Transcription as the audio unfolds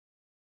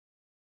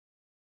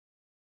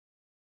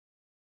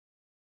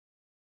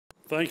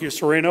Thank you,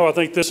 Sereno. I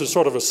think this is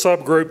sort of a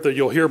subgroup that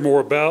you'll hear more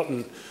about,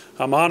 and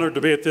I'm honored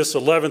to be at this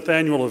 11th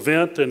annual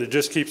event, and it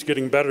just keeps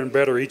getting better and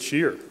better each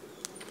year.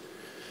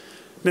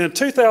 Now, in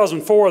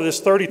 2004, this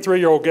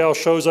 33-year-old gal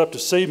shows up to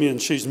see me,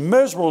 and she's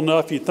miserable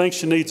enough you'd think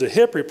she needs a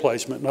hip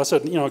replacement. And I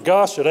said, you know,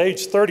 gosh, at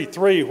age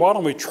 33, why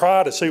don't we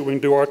try to see what we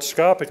can do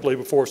arthroscopically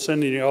before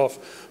sending you off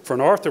for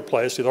an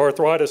arthroplasty? The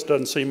arthritis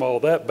doesn't seem all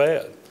that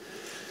bad.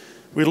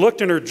 We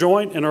looked in her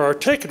joint, and her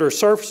articular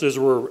surfaces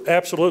were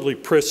absolutely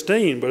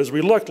pristine, but as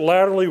we looked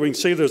laterally, we can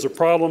see there's a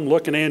problem.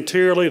 Looking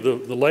anteriorly, the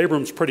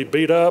labrum's pretty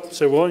beat up.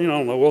 So, well, you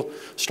know, we'll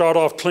start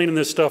off cleaning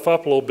this stuff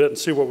up a little bit and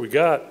see what we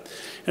got.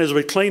 And as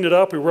we cleaned it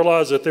up, we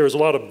realized that there was a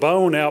lot of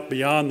bone out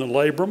beyond the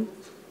labrum.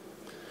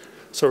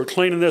 So we're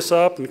cleaning this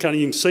up, and kind of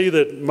you can see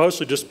that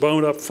mostly just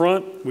bone up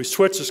front. We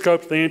switched the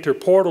scope to the anterior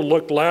portal,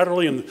 looked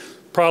laterally, and the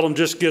problem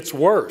just gets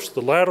worse.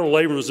 The lateral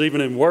labrum is even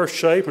in worse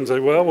shape, and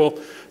say, well, we'll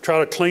try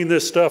to clean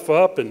this stuff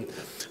up, and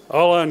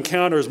all I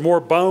encounter is more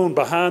bone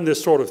behind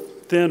this sort of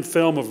thin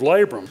film of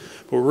labrum.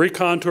 We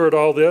recontoured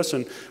all this,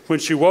 and when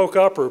she woke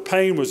up, her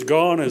pain was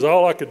gone. It was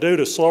all I could do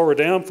to slow her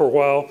down for a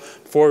while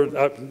before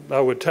I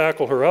would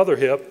tackle her other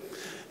hip,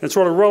 and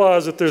sort of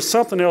realize that there's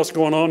something else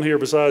going on here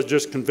besides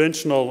just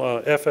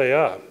conventional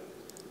FAI.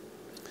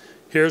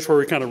 Here's where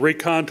we kind of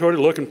recontoured it,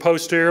 looking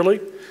posteriorly.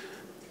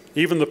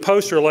 Even the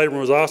posterior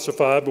labrum was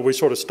ossified, but we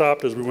sort of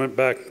stopped as we went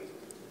back.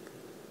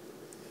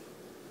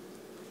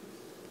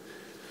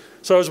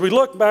 So as we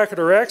look back at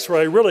her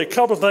x-ray, really a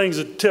couple of things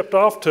that tipped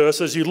off to us.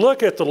 As you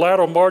look at the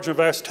lateral margin of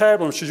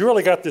acetabulum, she's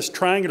really got this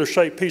triangular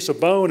shaped piece of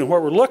bone, and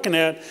what we're looking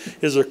at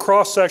is a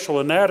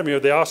cross-sectional anatomy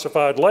of the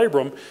ossified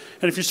labrum.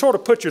 And if you sort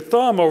of put your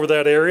thumb over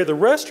that area, the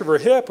rest of her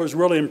hip was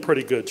really in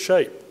pretty good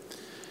shape.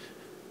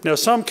 Now,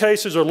 some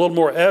cases are a little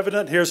more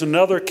evident. Here's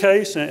another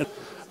case, and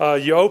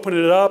you open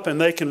it up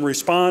and they can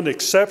respond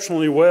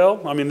exceptionally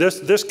well. I mean,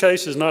 this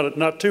case is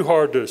not too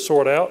hard to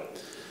sort out.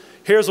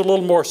 Here's a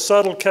little more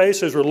subtle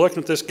case as we're looking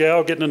at this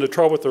gal getting into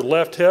trouble with her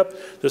left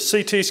hip. The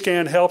CT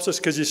scan helps us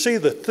because you see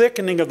the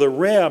thickening of the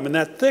rim, and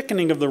that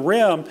thickening of the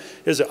rim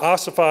is an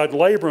ossified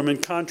labrum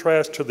in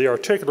contrast to the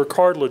articular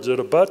cartilage that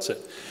abuts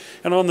it.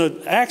 And on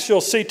the axial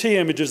CT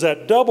images,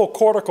 that double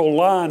cortical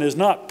line is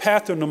not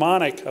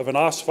pathognomonic of an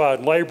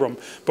ossified labrum,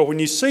 but when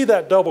you see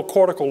that double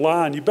cortical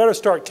line, you better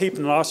start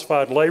keeping an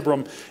ossified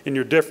labrum in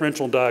your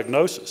differential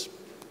diagnosis.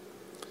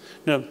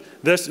 Now,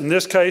 in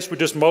this case, we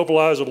just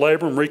mobilize the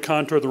labrum,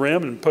 recontour the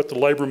rim, and put the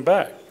labrum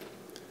back.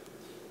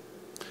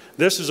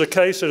 This is a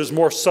case that is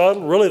more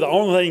subtle. Really, the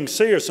only thing you can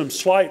see are some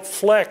slight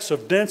flecks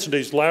of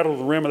densities lateral to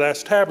the rim of the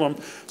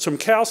acetabulum, some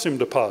calcium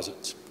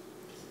deposits.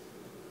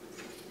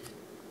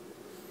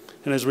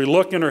 And as we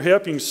look in her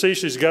hip, you can see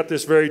she's got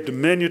this very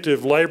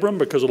diminutive labrum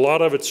because a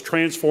lot of it's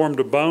transformed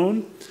to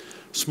bone.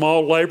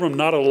 Small labrum,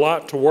 not a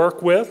lot to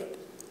work with.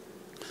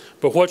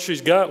 But what she's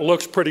got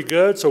looks pretty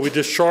good, so we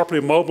just sharply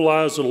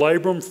mobilize the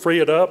labrum, free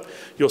it up.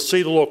 You'll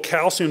see the little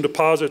calcium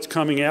deposits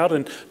coming out,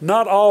 and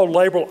not all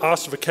labral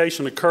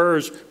ossification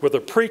occurs with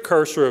a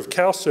precursor of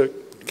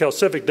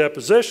calcific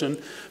deposition,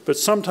 but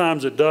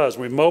sometimes it does.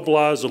 We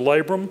mobilize the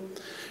labrum,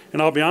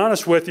 and I'll be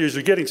honest with you, as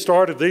you're getting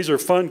started, these are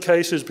fun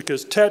cases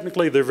because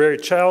technically they're very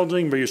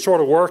challenging, but you're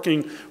sort of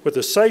working with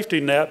a safety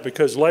net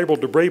because labral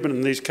debridement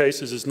in these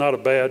cases is not a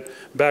bad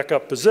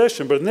backup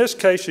position. But in this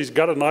case, she's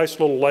got a nice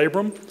little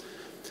labrum.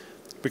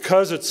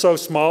 Because it's so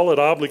small, it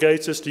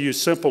obligates us to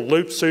use simple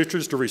loop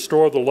sutures to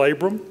restore the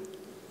labrum.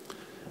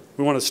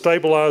 We want to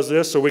stabilize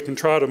this so we can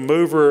try to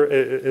move her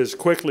as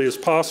quickly as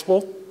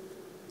possible.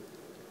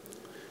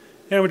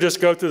 And we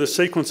just go through the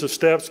sequence of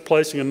steps,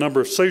 placing a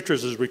number of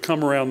sutures as we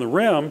come around the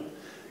rim,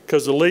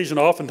 because the lesion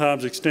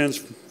oftentimes extends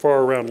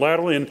far around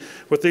laterally. And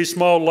with these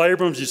small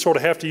labrums, you sort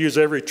of have to use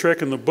every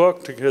trick in the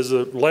book because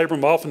the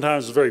labrum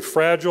oftentimes is very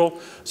fragile,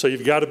 so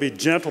you've got to be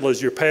gentle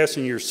as you're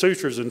passing your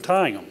sutures and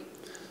tying them.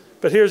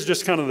 But here's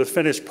just kind of the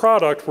finished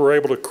product. We're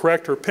able to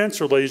correct her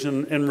pincer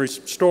lesion and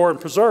restore and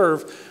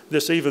preserve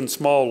this even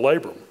small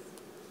labrum.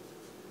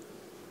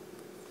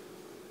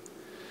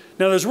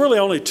 Now, there's really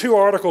only 2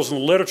 articles in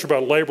the literature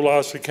about labral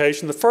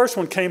ossification. The first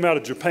one came out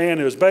of Japan.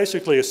 It was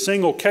basically a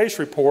single case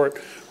report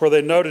where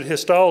they noted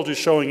histology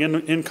showing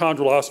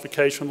inchondral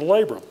ossification of the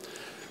labrum.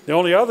 The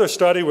only other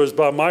study was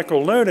by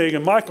Michael Leunig,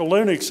 and Michael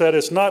Leunig said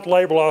it's not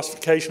labral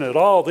ossification at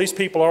all. These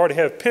people already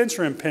have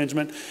pincer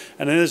impingement,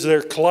 and as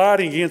they're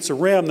colliding against the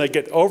rim, they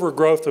get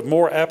overgrowth of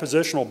more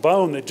appositional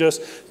bone that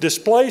just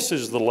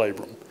displaces the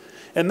labrum.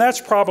 And that's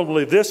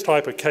probably this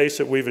type of case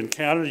that we've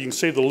encountered. You can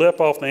see the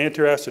lip off the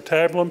anterior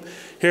acetabulum.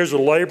 Here's a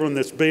labrum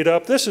that's beat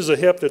up. This is a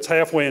hip that's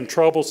halfway in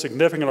trouble,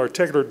 significant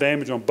articular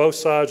damage on both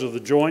sides of the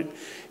joint.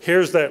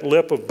 Here's that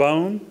lip of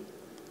bone.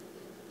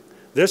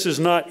 This is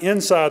not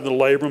inside the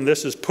labrum.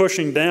 This is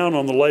pushing down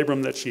on the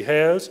labrum that she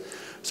has.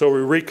 So we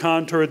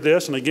recontoured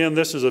this, and again,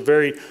 this is a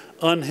very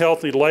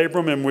unhealthy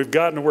labrum, and we've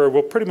gotten to where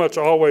we'll pretty much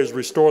always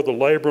restore the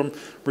labrum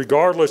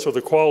regardless of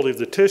the quality of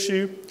the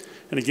tissue.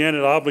 And again, it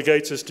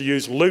obligates us to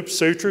use loop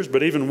sutures,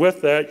 but even with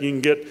that, you can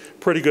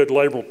get pretty good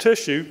labral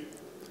tissue.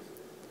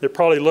 It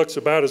probably looks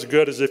about as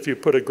good as if you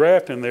put a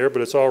graft in there,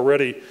 but it's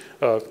already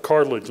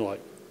cartilage-like.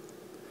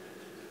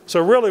 So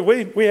really,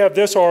 we have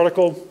this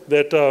article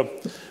that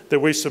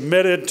we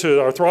submitted to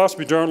the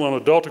Arthroscopy Journal on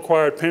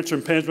adult-acquired pincer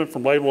impingement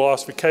from labral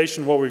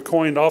ossification, what we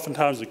coined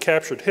oftentimes the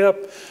captured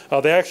hip.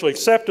 They actually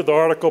accepted the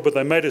article, but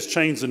they made us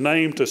change the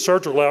name to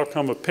surgical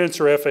outcome of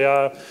pincer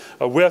FAI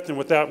with and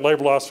without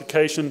labral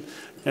ossification.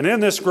 And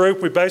in this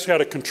group, we basically had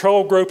a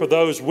control group of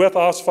those with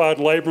ossified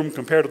labrum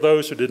compared to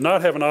those who did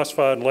not have an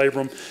ossified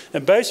labrum.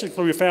 And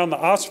basically, we found the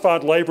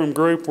ossified labrum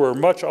group were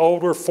much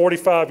older,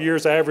 45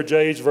 years average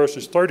age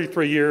versus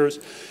 33 years,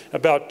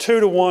 about 2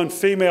 to 1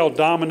 female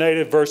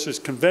dominated versus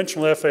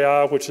conventional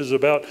FAI, which is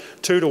about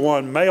 2 to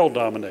 1 male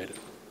dominated.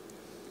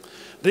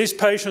 These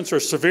patients are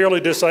severely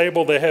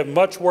disabled. They have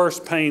much worse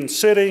pain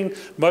sitting,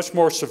 much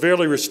more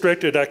severely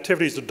restricted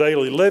activities of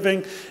daily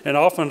living, and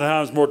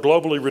oftentimes more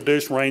globally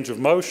reduced range of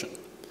motion.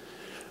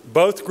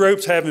 Both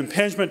groups have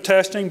impingement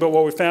testing, but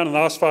what we found in the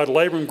ossified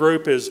labrum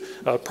group is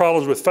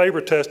problems with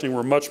Faber testing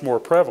were much more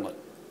prevalent.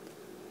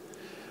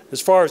 As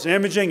far as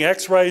imaging,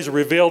 x-rays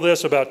reveal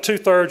this about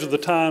 2/3 of the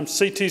time,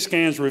 CT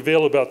scans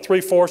reveal about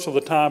 3/4 of the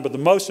time, but the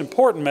most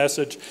important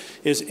message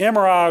is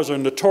MRIs are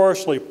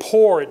notoriously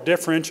poor at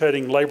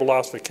differentiating labral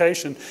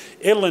ossification.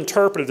 It'll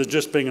interpret it as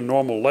just being a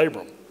normal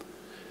labrum.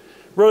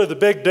 Really, the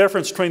big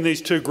difference between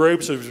these two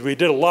groups is we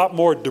did a lot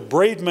more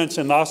debridements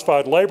in the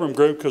ossified labrum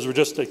group because we're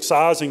just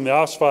excising the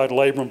ossified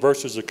labrum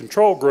versus the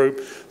control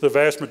group. The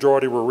vast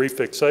majority were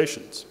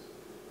refixations.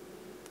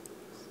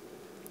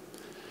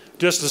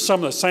 Just as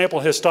some of the sample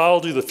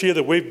histology, the few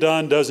that we've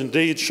done does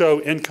indeed show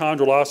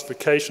enchondral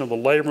ossification of the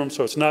labrum,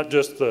 so it's not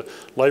just the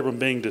labrum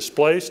being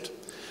displaced.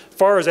 As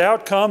far as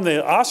outcome,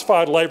 the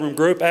ossified labrum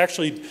group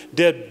actually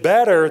did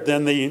better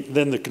than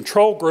the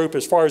control group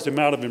as far as the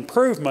amount of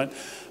improvement.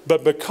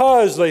 But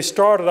because they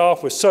started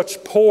off with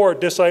such poor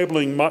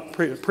disabling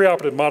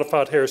preoperative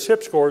modified Harris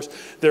hip scores,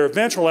 their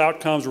eventual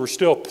outcomes were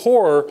still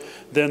poorer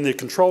than the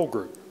control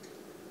group.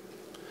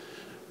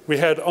 We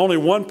had only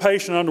one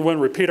patient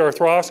underwent repeat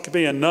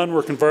arthroscopy and none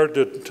were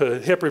converted to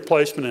hip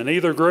replacement in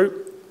either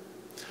group.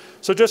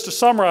 So just to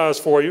summarize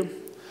for you,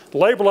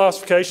 labral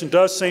ossification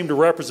does seem to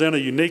represent a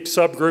unique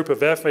subgroup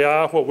of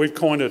FAI, what we've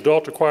coined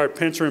adult-acquired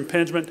pincer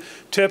impingement.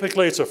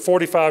 Typically, it's a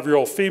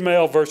 45-year-old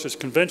female versus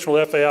conventional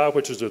FAI,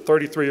 which is a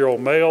 33-year-old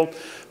male.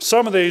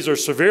 Some of these are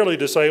severely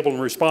disabled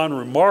and respond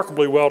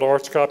remarkably well to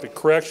arthroscopic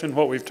correction,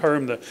 what we've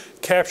termed the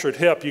captured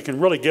hip. You can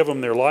really give them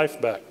their life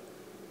back.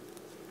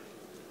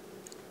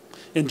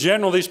 In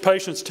general, these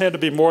patients tend to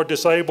be more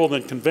disabled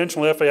than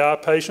conventional FAI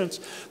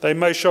patients. They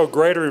may show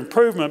greater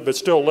improvement, but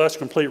still less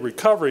complete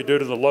recovery due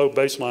to the low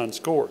baseline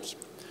scores.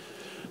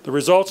 The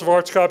results of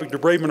arthroscopic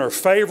debridement are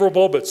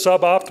favorable, but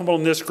suboptimal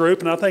in this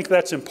group, and I think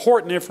that's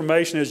important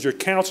information as you're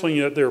counseling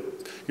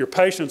your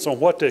patients on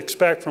what to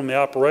expect from the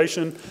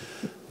operation.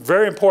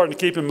 Very important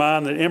to keep in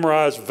mind that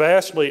MRIs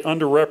vastly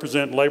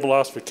underrepresent labral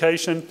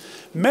ossification.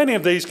 Many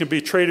of these can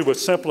be treated with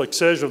simple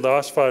excision of the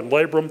ossified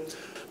labrum.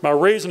 My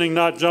reasoning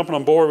not jumping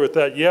on board with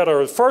that yet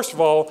are, first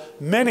of all,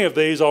 many of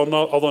these,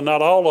 although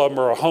not all of them,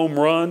 are a home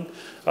run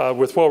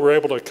with what we're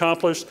able to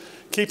accomplish.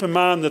 Keep in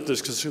mind that the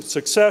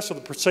success of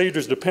the procedure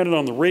is dependent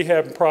on the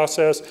rehab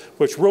process,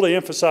 which really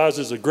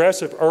emphasizes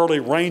aggressive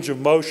early range of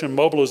motion,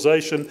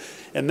 mobilization,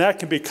 and that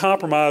can be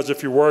compromised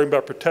if you're worrying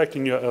about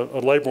protecting a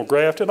labral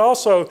graft. And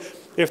also,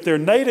 if their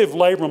native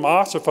labrum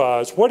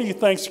ossifies, what do you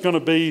think is going to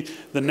be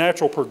the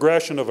natural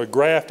progression of a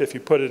graft if you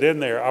put it in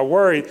there? I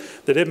worry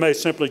that it may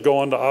simply go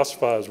on to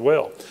ossify as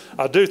well.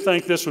 I do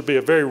think this would be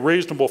a very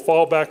reasonable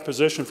fallback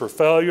position for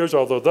failures,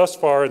 although thus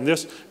far in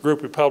this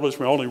group we published,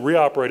 we only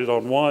reoperated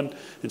on one,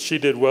 and she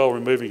did well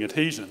removing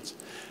adhesions.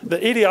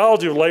 The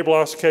etiology of labral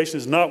ossification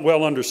is not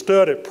well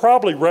understood. It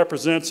probably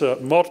represents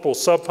multiple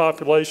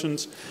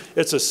subpopulations.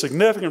 It's a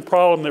significant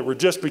problem that we're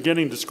just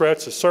beginning to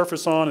scratch the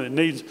surface on, and it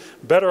needs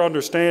better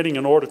understanding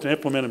in order to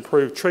implement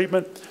improved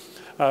treatment.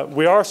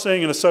 We are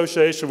seeing an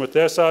association with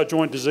SI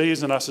joint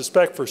disease, and I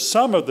suspect for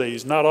some of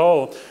these, not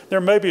all,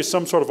 there may be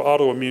some sort of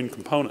autoimmune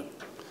component.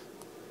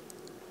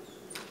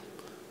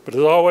 But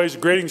as always,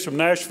 greetings from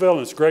Nashville,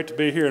 and it's great to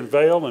be here in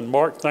Vail. And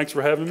Mark, thanks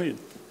for having me.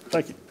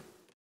 Thank you.